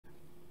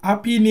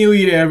Happy New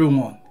Year,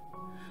 everyone.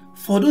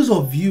 For those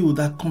of you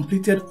that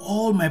completed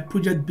all my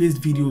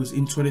project-based videos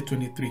in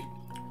 2023,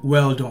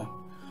 well done.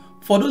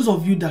 For those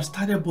of you that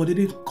started but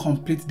didn't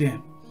complete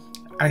them,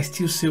 I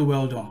still say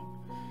well done.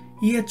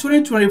 Year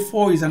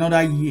 2024 is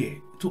another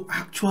year to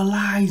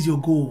actualize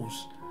your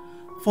goals.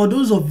 For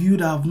those of you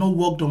that have not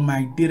worked on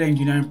my data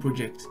engineering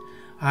project,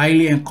 I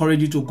highly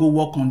encourage you to go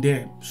work on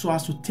them so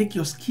as to take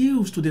your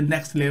skills to the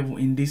next level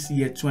in this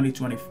year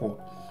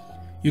 2024.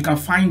 You can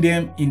find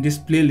them in this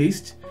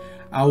playlist.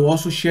 I will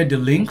also share the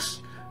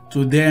links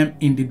to them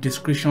in the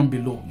description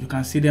below. You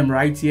can see them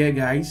right here,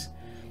 guys.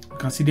 You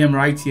can see them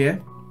right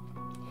here.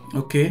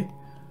 Okay.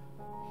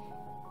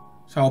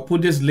 So I'll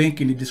put this link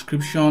in the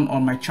description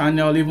on my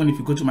channel. Even if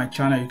you go to my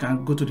channel, you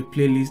can go to the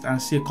playlist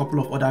and see a couple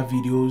of other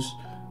videos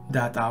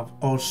that I've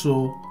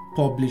also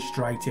published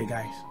right here,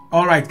 guys.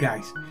 All right,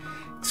 guys.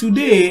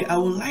 Today, I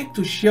would like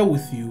to share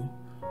with you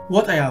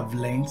what I have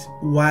learned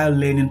while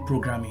learning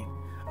programming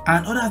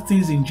and other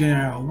things in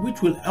general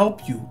which will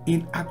help you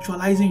in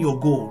actualizing your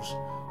goals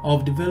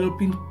of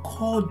developing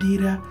core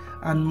data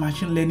and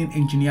machine learning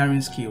engineering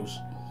skills.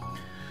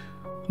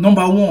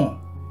 Number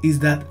one is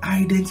that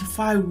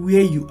identify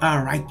where you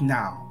are right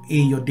now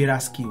in your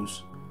data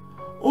skills.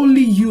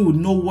 Only you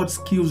know what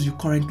skills you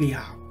currently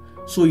have,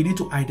 so you need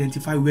to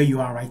identify where you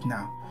are right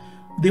now.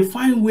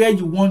 Define where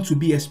you want to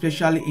be,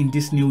 especially in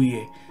this new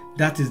year.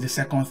 That is the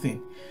second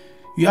thing.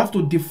 You have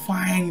to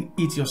define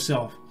it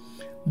yourself.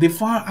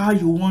 Define how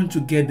you want to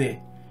get there.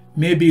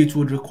 Maybe it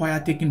would require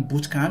taking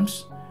boot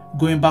camps,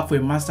 going back for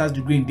a master's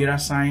degree in data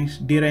science,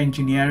 data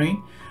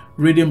engineering,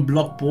 reading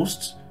blog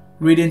posts,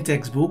 reading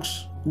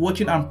textbooks,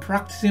 watching and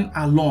practicing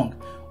along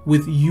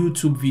with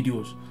YouTube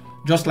videos,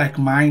 just like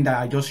mine that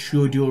I just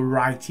showed you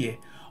right here,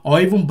 or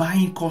even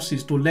buying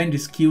courses to learn the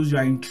skills you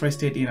are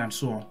interested in and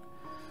so on.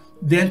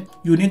 Then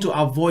you need to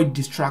avoid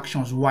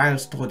distractions while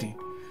studying.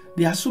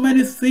 There are so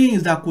many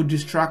things that could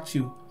distract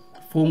you.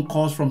 Phone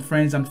calls from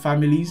friends and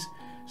families,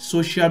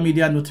 social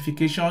media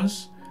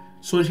notifications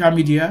from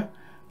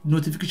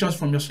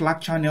your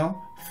Slack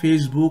channel,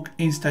 Facebook,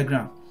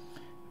 Instagram,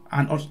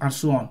 and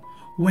so on.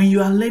 When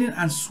you are learning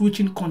and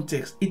switching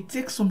context, it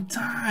takes some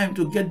time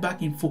to get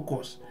back in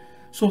focus.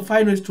 So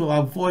find ways to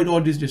avoid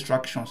all these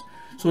distractions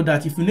so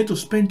that if you need to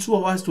spend 2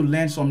 hours to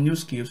learn some new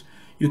skills,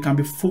 you can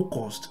be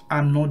focused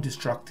and not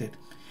distracted.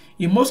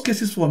 In most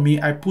cases for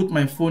me, I put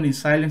my phone in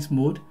silent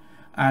mode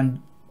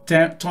and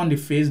turn the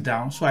face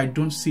down so I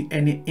don't see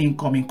any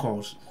incoming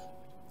calls.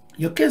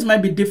 Your case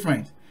might be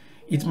different.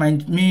 It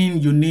might mean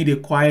you need a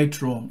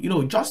quiet room.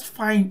 Just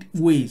find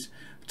ways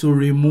to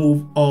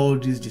remove all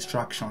these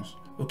distractions.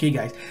 Okay,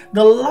 guys.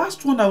 The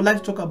last one I would like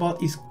to talk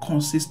about is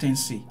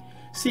consistency.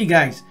 See,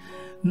 guys,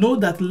 know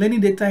that learning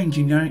data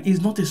engineering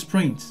is not a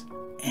sprint.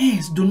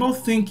 Hence, do not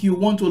think you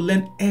want to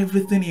learn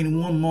everything in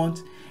 1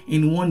 month,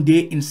 in 1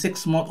 day, in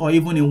 6 months, or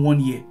even in 1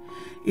 year.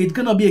 It's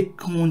gonna be a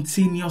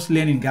continuous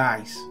learning,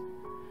 guys.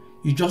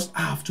 You just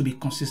have to be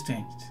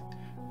consistent.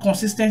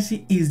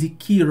 Consistency is the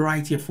key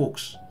right here,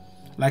 folks.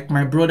 Like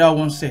my brother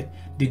once said,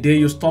 the day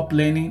you stop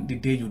learning, the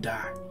day you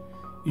die.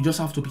 You just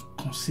have to be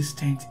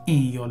consistent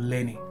in your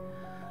learning.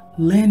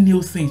 Learn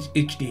new things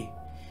each day.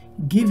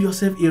 Give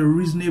yourself a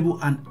reasonable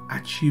and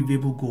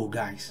achievable goal,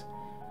 guys.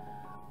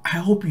 I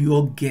hope you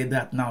all get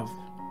that now.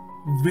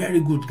 Very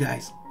good,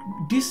 guys.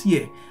 This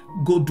year,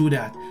 go do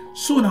that.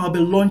 Soon I'll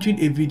be launching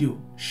a video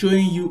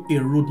showing you a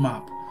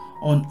roadmap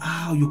on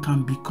how you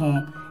can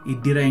become a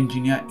data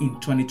engineer in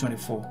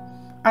 2024.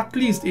 At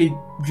least a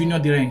junior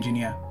data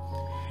engineer.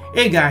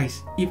 Hey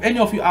guys, if any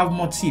of you have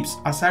more tips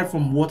aside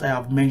from what I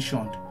have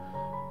mentioned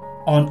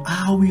on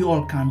how we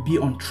all can be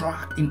on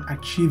track in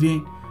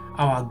achieving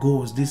our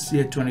goals this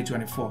year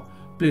 2024,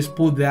 please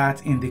put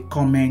that in the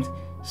comment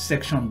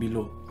section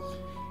below.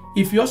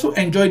 If you also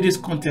enjoyed this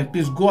content,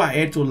 please go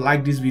ahead to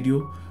like this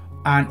video.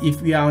 And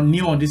if you are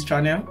new on this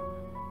channel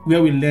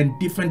where we learn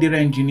different data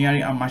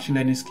engineering and machine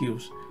learning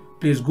skills,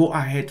 please go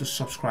ahead to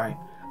subscribe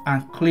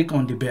and click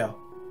on the bell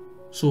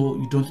so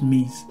you don't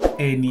miss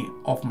any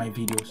of my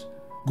videos.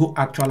 Go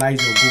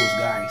actualize your goals,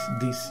 guys,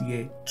 this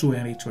year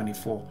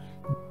 2024.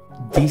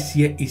 This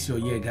year is your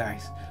year,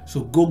 guys.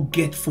 So go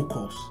get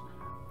focused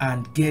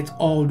and get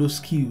all those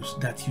skills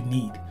that you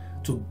need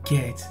to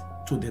get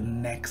to the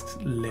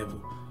next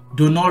level.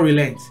 Do not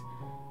relent.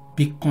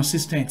 Be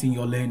consistent in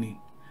your learning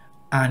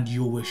and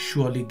you will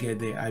surely get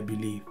there, I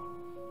believe.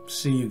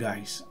 See you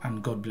guys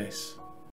and God bless.